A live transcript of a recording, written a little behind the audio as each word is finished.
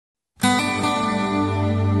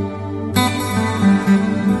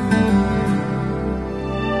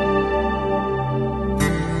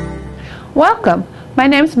Welcome. My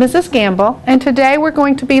name is Mrs. Gamble, and today we're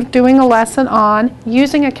going to be doing a lesson on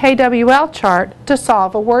using a KWL chart to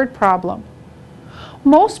solve a word problem.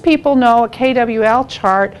 Most people know a KWL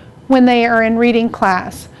chart when they are in reading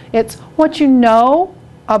class. It's what you know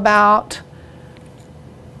about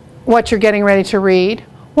what you're getting ready to read,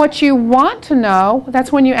 what you want to know,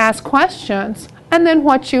 that's when you ask questions, and then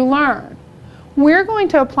what you learn. We're going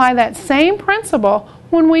to apply that same principle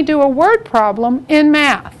when we do a word problem in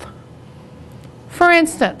math. For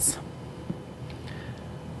instance,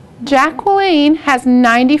 Jacqueline has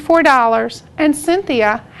 $94 and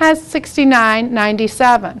Cynthia has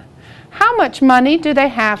 $69.97. How much money do they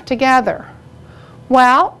have together?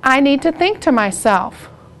 Well, I need to think to myself,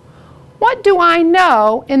 what do I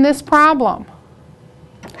know in this problem?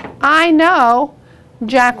 I know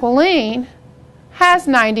Jacqueline has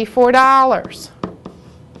 $94.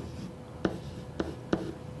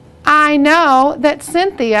 I know that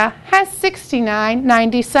Cynthia has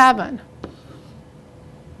 $69.97.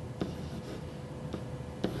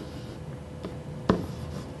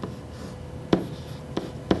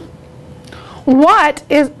 What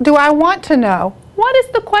do I want to know? What is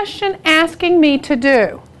the question asking me to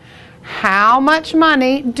do? How much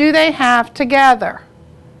money do they have together?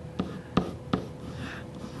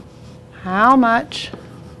 How much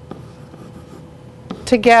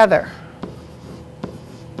together?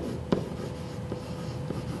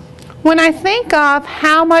 When I think of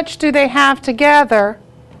how much do they have together,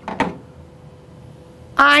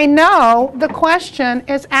 I know the question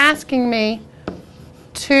is asking me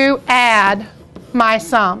to add my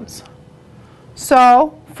sums.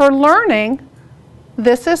 So for learning,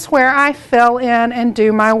 this is where I fill in and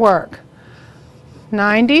do my work.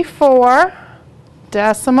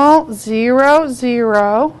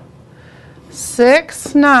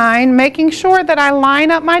 94.0069, making sure that I line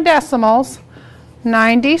up my decimals.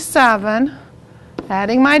 97,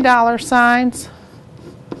 adding my dollar signs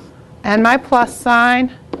and my plus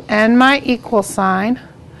sign and my equal sign.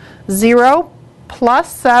 0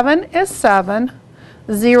 plus 7 is 7.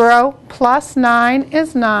 0 plus 9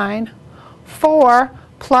 is 9. 4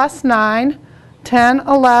 plus 9, 10,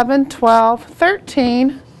 11, 12,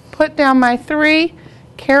 13. Put down my 3,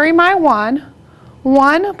 carry my 1.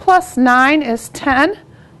 1 plus 9 is 10.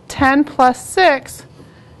 10 plus 6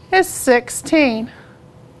 is 16.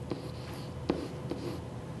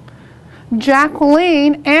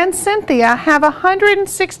 Jacqueline and Cynthia have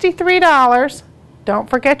 $163, don't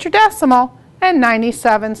forget your decimal, and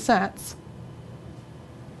 97 cents.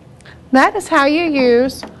 That is how you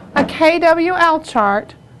use a KWL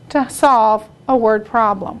chart to solve a word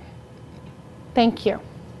problem. Thank you.